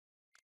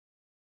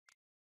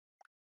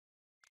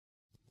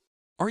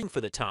Arguing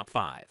for the top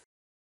 5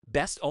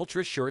 best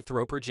ultra short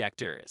throw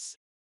projectors.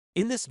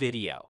 In this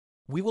video,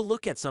 we will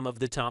look at some of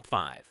the top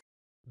 5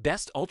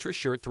 best ultra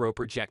short throw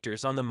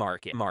projectors on the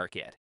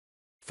market.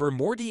 For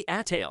more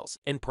details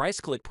and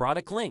price, click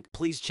product link.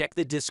 Please check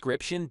the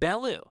description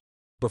below.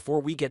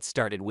 Before we get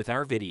started with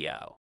our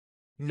video.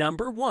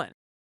 Number 1.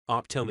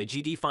 Optoma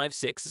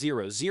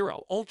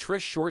GD5600 Ultra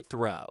Short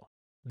Throw.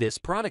 This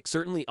product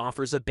certainly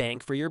offers a bang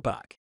for your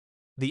buck.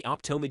 The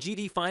Optoma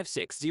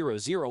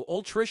GD5600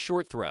 Ultra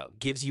Short Throw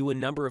gives you a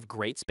number of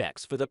great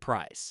specs for the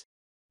price.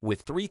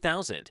 With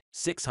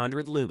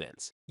 3,600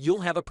 lumens,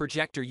 you'll have a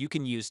projector you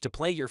can use to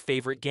play your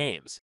favorite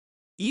games,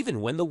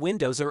 even when the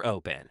windows are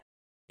open.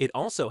 It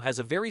also has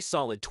a very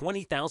solid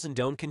 20,000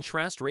 tone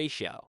contrast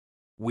ratio,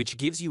 which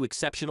gives you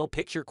exceptional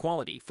picture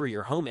quality for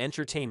your home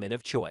entertainment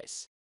of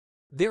choice.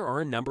 There are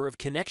a number of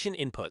connection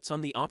inputs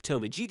on the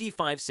Optoma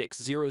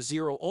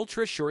GD5600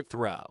 Ultra Short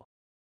Throw,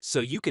 so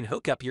you can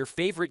hook up your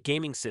favorite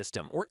gaming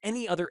system or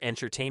any other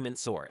entertainment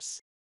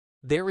source.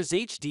 There is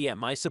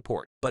HDMI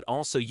support, but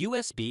also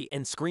USB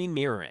and screen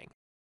mirroring,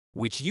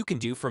 which you can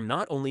do from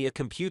not only a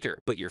computer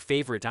but your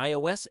favorite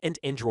iOS and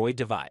Android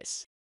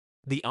device.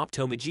 The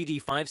Optoma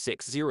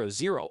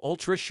GD5600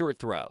 Ultra Short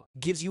Throw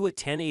gives you a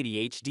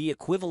 1080 HD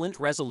equivalent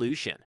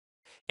resolution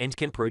and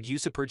can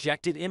produce a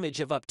projected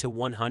image of up to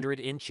 100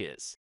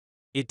 inches.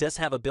 It does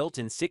have a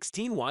built-in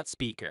 16-watt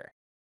speaker,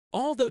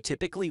 although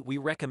typically we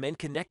recommend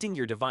connecting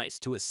your device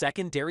to a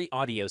secondary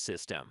audio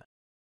system.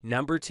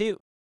 Number 2.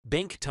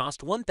 BenQ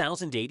tossed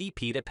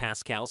 1080p to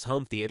Pascal's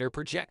home theater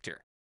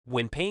projector.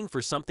 When paying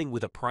for something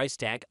with a price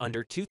tag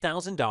under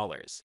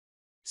 $2,000,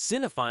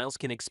 cinephiles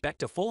can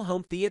expect a full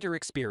home theater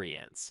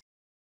experience.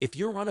 If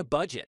you're on a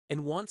budget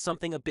and want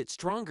something a bit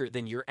stronger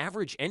than your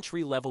average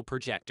entry-level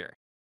projector,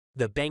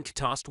 the BenQ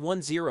tossed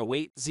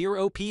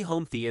 1080p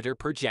home theater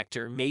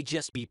projector may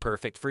just be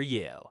perfect for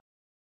you.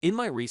 In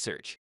my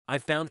research,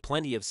 I've found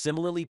plenty of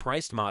similarly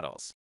priced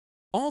models,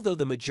 although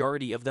the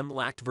majority of them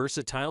lacked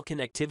versatile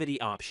connectivity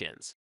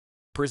options,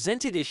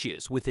 presented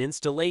issues with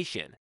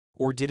installation,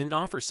 or didn't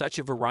offer such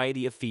a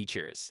variety of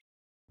features.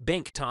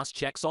 BenQ Toss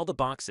checks all the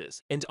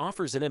boxes and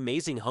offers an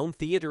amazing home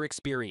theater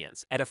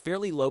experience at a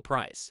fairly low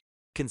price,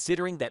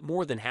 considering that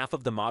more than half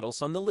of the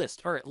models on the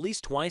list are at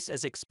least twice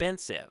as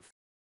expensive.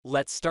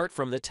 Let's start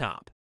from the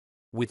top.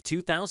 With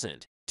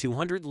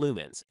 2,200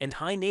 lumens and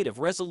high native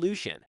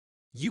resolution,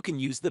 you can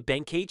use the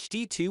BenQ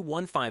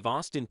HD215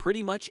 OST in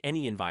pretty much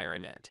any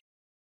environment.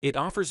 It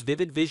offers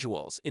vivid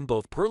visuals in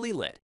both poorly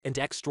lit and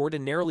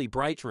extraordinarily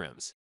bright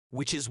rooms,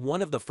 which is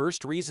one of the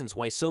first reasons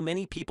why so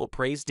many people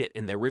praised it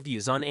in their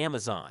reviews on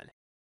Amazon.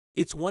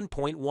 Its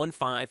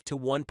 1.15 to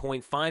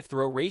 1.5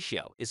 throw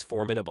ratio is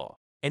formidable,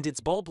 and its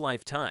bulb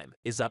lifetime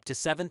is up to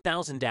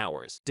 7,000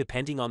 hours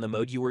depending on the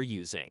mode you are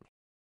using.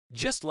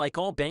 Just like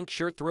all BenQ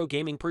short throw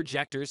gaming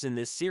projectors in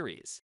this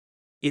series,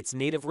 its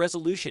native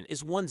resolution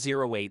is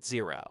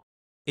 1080.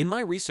 In my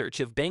research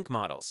of BenQ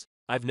models,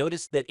 I've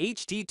noticed that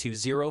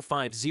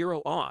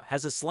HD2050A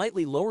has a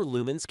slightly lower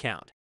lumens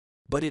count,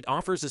 but it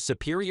offers a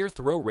superior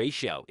throw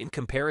ratio in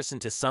comparison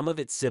to some of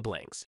its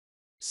siblings,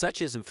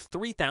 such as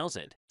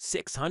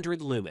 3,600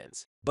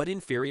 lumens, but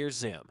inferior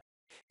zoom,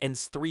 and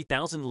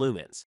 3,000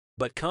 lumens,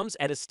 but comes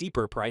at a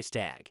steeper price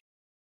tag.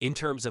 In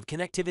terms of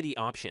connectivity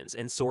options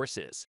and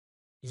sources,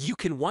 you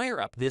can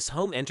wire up this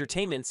home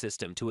entertainment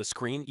system to a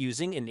screen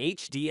using an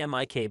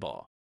HDMI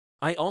cable.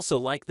 I also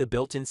like the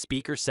built-in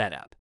speaker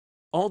setup.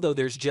 Although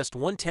there's just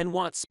one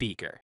 10-watt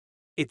speaker,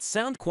 its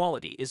sound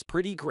quality is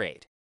pretty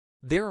great.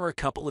 There are a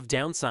couple of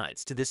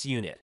downsides to this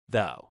unit,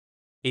 though.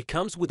 It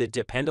comes with a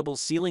dependable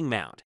ceiling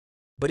mount,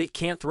 but it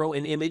can't throw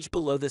an image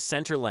below the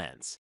center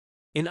lens.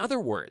 In other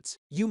words,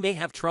 you may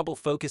have trouble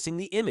focusing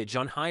the image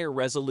on higher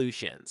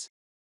resolutions,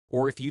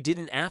 or if you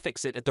didn't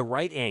affix it at the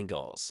right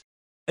angles.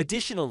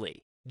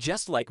 Additionally,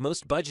 just like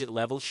most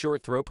budget-level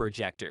short-throw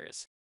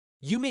projectors,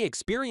 you may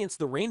experience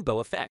the rainbow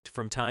effect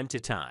from time to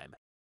time.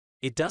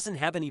 It doesn't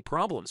have any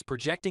problems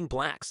projecting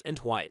blacks and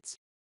whites,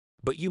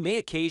 but you may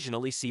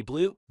occasionally see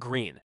blue,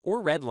 green,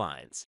 or red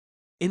lines.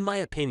 In my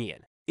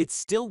opinion, it's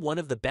still one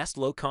of the best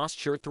low-cost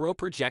short-throw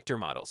projector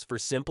models for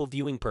simple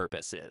viewing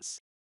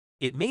purposes.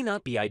 It may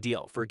not be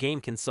ideal for game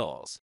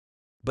consoles,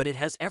 but it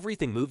has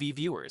everything movie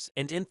viewers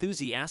and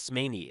enthusiasts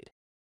may need.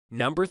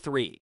 Number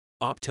 3.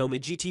 Optoma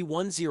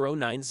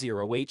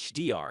GT1090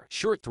 HDR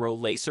Short Throw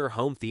Laser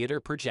Home Theater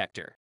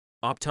Projector.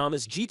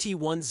 Optoma's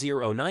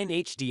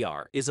GT109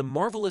 HDR is a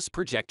marvelous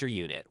projector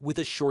unit with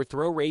a short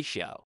throw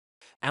ratio,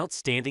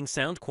 outstanding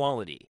sound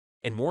quality,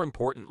 and more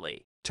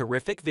importantly,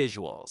 terrific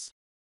visuals,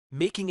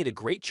 making it a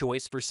great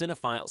choice for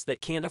cinephiles that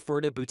can't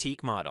afford a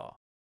boutique model.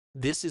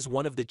 This is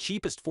one of the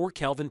cheapest 4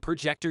 Kelvin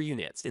projector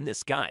units in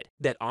this guide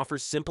that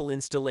offers simple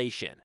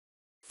installation,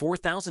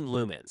 4,000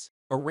 lumens,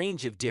 a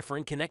range of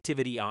different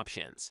connectivity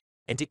options,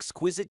 and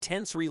exquisite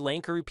 10 Sri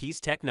Lanka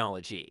rupees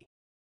technology.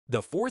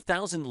 The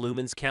 4,000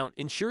 lumens count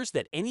ensures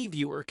that any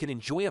viewer can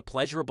enjoy a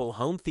pleasurable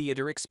home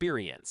theater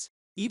experience,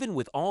 even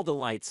with all the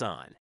lights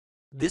on.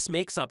 This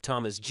makes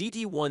Optoma's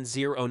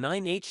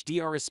GT109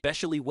 HDR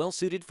especially well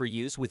suited for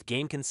use with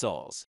game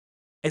consoles.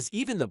 as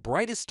even the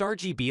brightest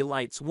RGB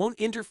lights won't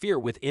interfere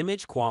with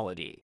image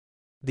quality.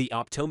 The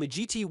Optoma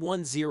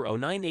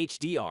GT109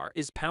 HDR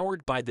is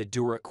powered by the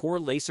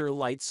DuraCore laser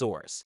light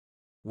source,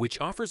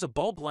 which offers a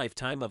bulb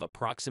lifetime of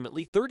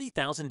approximately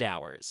 30,000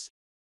 hours.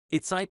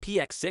 Its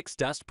IPX6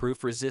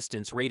 dust-proof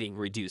resistance rating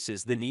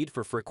reduces the need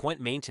for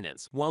frequent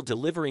maintenance while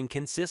delivering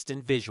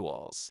consistent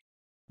visuals.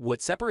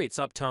 What separates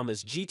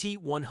Optoma's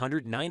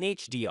GT109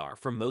 HDR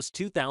from most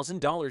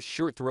 $2,000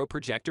 short-throw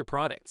projector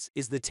products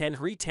is the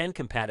 10x10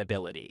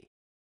 compatibility.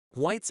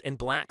 Whites and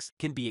blacks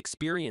can be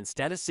experienced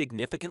at a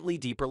significantly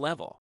deeper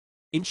level,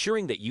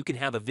 ensuring that you can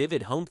have a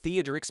vivid home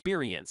theater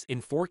experience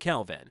in 4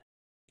 Kelvin.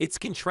 Its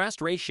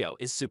contrast ratio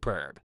is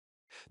superb.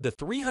 The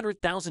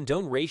 300,000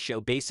 tone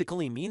ratio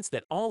basically means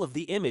that all of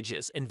the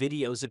images and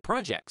videos it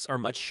projects are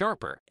much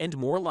sharper and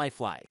more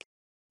lifelike.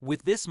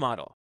 With this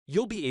model,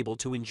 you'll be able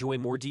to enjoy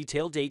more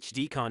detailed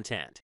HD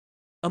content.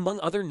 Among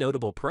other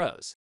notable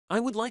pros, I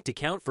would like to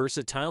count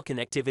versatile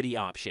connectivity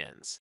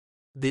options.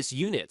 This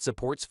unit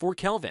supports 4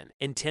 Kelvin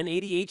and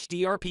 1080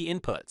 HDRP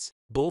inputs,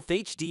 both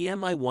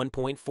HDMI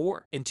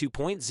 1.4 and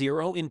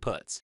 2.0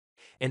 inputs,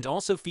 and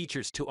also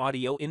features 2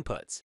 audio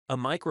inputs, a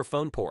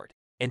microphone port,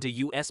 and a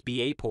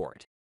USB-A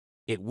port.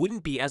 It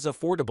wouldn't be as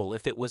affordable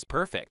if it was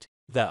perfect,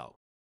 though.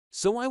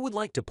 So I would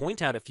like to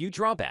point out a few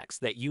drawbacks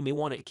that you may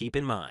want to keep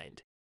in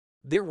mind.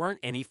 There aren't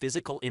any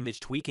physical image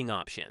tweaking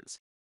options,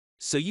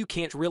 so you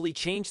can't really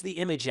change the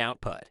image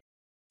output.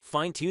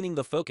 Fine-tuning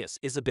the focus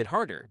is a bit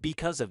harder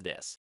because of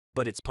this,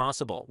 but it's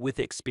possible with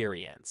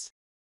experience.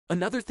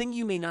 Another thing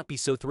you may not be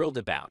so thrilled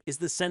about is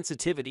the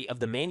sensitivity of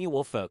the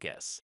manual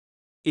focus.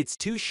 It's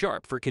too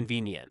sharp for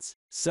convenience,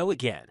 so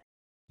again,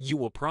 you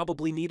will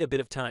probably need a bit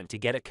of time to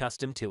get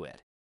accustomed to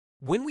it.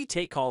 When we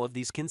take all of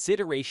these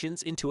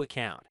considerations into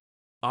account,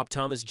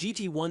 Optoma's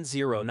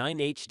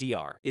GT109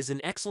 HDR is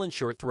an excellent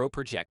short-throw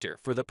projector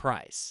for the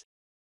price.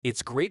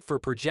 It's great for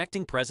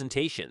projecting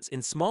presentations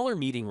in smaller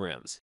meeting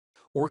rooms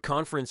or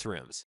conference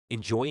rooms,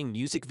 enjoying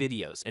music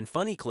videos and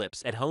funny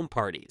clips at home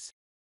parties,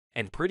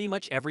 and pretty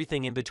much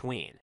everything in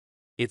between.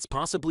 It's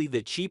possibly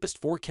the cheapest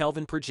 4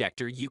 Kelvin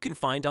projector you can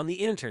find on the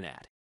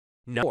internet.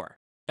 No.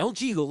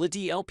 LG Hula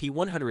DLP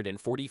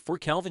 144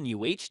 Kelvin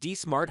UHD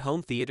Smart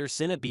Home Theater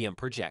CineBeam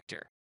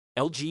Projector.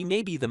 LG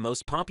may be the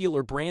most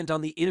popular brand on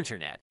the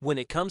internet when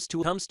it comes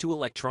to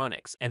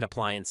electronics and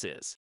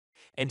appliances,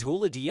 and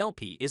Hula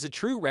DLP is a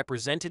true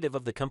representative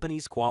of the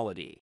company's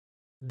quality.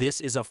 This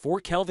is a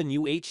 4 Kelvin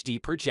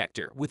UHD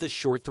projector with a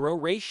short throw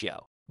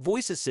ratio,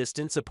 voice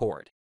assistant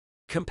support,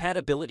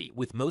 compatibility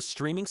with most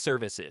streaming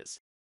services,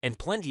 and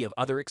plenty of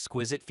other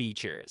exquisite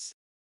features.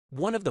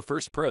 One of the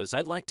first pros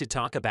I'd like to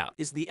talk about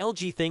is the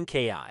LG Think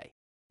AI.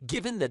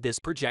 Given that this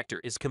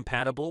projector is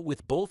compatible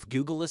with both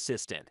Google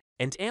Assistant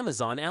and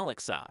Amazon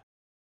Alexa,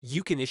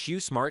 you can issue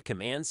smart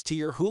commands to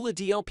your Hula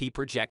DLP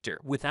projector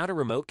without a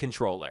remote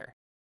controller.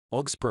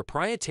 LG's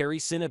proprietary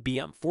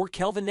CineBeam 4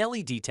 Kelvin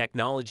LED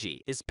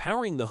technology is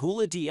powering the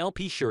Hula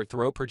DLP short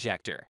throw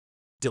projector,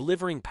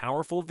 delivering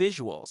powerful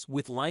visuals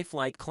with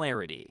lifelike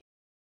clarity.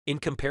 In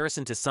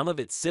comparison to some of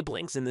its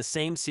siblings in the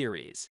same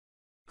series,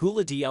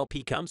 Hula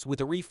DLP comes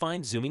with a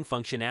refined zooming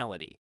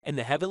functionality and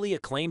the heavily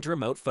acclaimed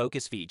remote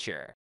focus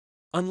feature.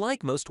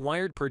 Unlike most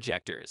wired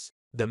projectors,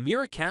 the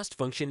Miracast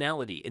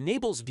functionality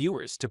enables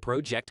viewers to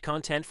project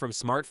content from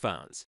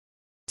smartphones,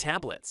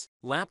 tablets,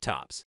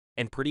 laptops,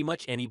 and pretty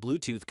much any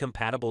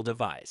Bluetooth-compatible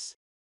device.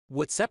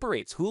 What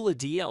separates Hula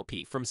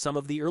DLP from some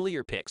of the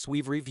earlier picks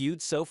we've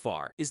reviewed so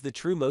far is the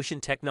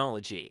TrueMotion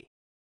technology.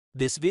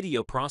 This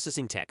video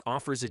processing tech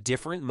offers a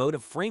different mode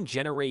of frame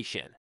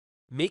generation,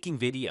 making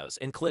videos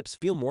and clips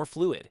feel more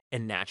fluid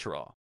and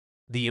natural.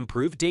 The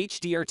improved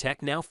HDR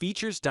tech now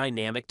features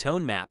dynamic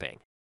tone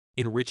mapping,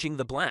 enriching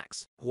the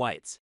blacks,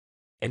 whites,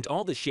 and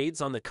all the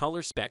shades on the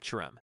color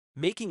spectrum,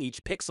 making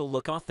each pixel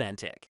look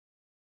authentic.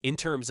 In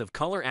terms of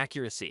color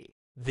accuracy,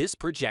 this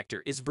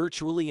projector is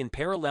virtually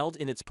unparalleled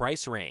in its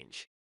price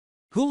range.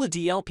 Hula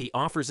DLP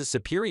offers a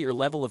superior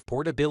level of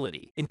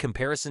portability in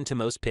comparison to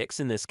most picks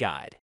in this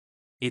guide.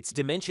 Its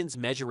dimensions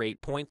measure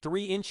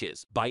 8.3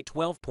 inches by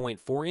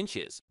 12.4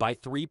 inches by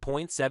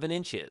 3.7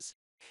 inches,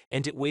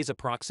 and it weighs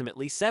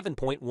approximately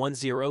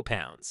 7.10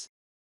 pounds.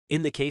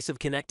 In the case of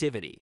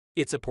connectivity,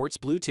 it supports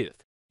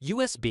Bluetooth,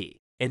 USB,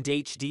 and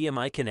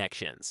HDMI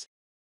connections.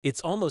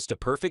 It's almost a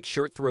perfect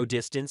short throw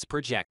distance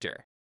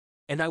projector,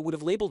 and I would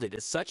have labeled it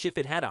as such if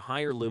it had a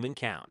higher lumen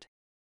count.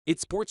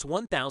 It sports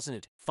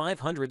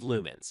 1,500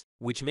 lumens,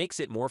 which makes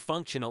it more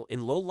functional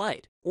in low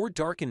light or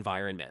dark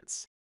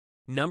environments.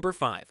 Number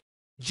 5.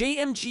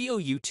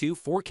 JMGO U2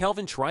 4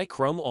 Kelvin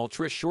TriChroma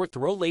Ultra Short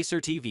Throw Laser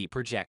TV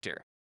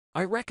Projector.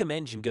 I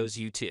recommend JMGO's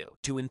U2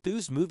 to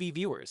enthused movie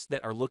viewers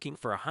that are looking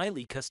for a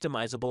highly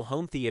customizable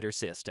home theater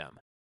system.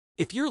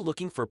 If you're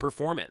looking for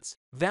performance,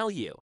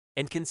 value,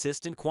 and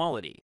consistent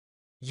quality,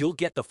 you'll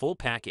get the full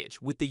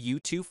package with the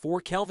U2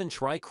 4 Kelvin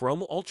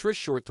TriChroma Ultra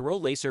Short Throw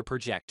Laser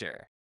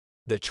Projector.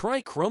 The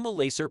TriChroma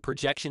laser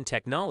projection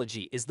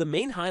technology is the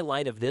main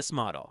highlight of this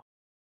model,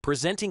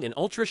 presenting an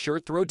ultra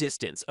short throw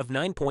distance of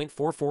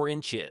 9.44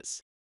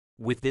 inches.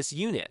 With this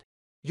unit,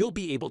 you'll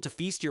be able to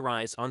feast your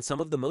eyes on some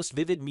of the most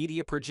vivid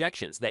media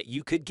projections that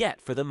you could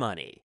get for the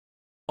money.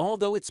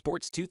 Although it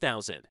sports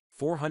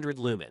 2,400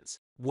 lumens,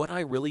 what I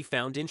really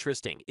found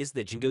interesting is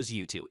that JMGO's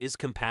U2 is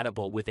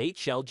compatible with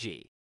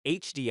HLG,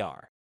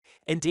 HDR,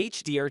 and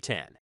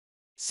HDR10,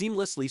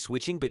 seamlessly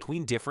switching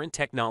between different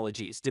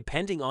technologies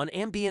depending on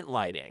ambient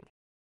lighting.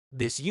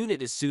 This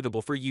unit is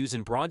suitable for use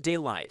in broad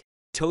daylight,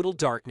 total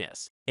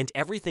darkness, and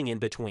everything in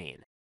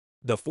between.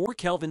 The 4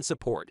 Kelvin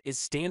support is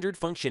standard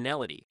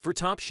functionality for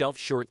top-shelf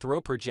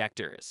short-throw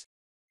projectors.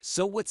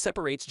 So what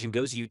separates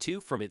JMGO's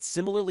U2 from its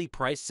similarly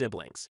priced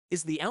siblings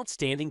is the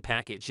outstanding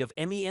package of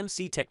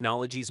MEMC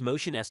Technologies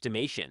motion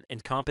estimation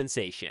and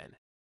compensation.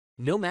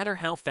 No matter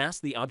how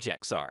fast the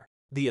objects are,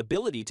 the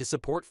ability to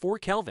support 4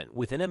 Kelvin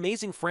with an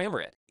amazing frame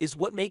rate is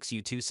what makes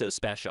U2 so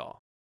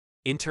special.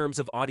 In terms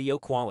of audio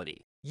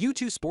quality,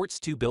 U2 sports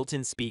 2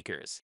 built-in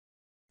speakers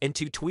and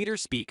 2 tweeter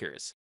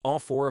speakers, all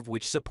 4 of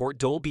which support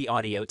Dolby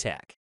Audio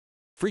tech.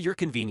 For your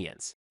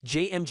convenience,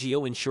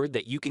 JMGO ensured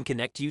that you can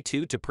connect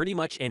U2 to pretty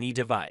much any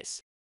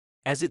device,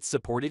 as its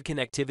supported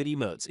connectivity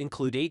modes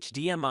include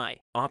HDMI,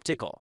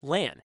 optical,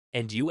 LAN,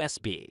 and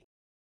USB.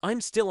 I'm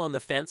still on the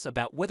fence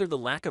about whether the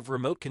lack of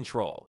remote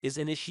control is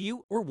an issue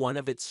or one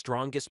of its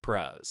strongest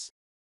pros.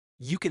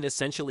 You can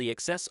essentially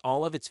access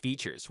all of its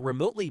features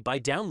remotely by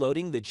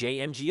downloading the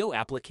JMGO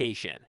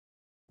application,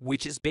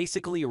 which is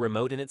basically a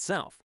remote in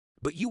itself,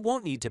 but you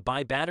won't need to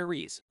buy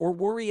batteries or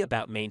worry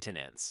about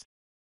maintenance.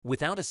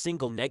 Without a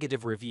single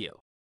negative review,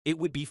 it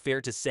would be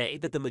fair to say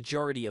that the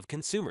majority of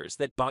consumers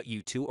that bought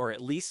U2 are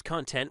at least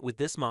content with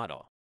this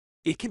model.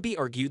 It can be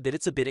argued that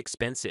it's a bit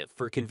expensive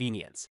for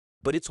convenience,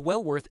 but it's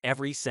well worth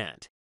every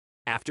cent.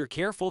 After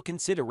careful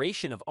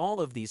consideration of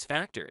all of these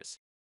factors,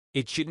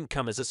 it shouldn't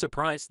come as a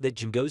surprise that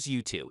JMGO's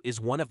U2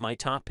 is one of my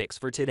top picks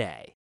for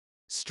today.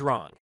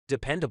 Strong,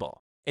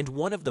 dependable, and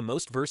one of the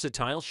most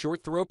versatile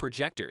short-throw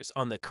projectors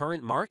on the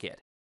current market.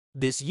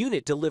 This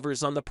unit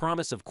delivers on the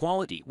promise of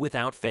quality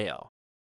without fail.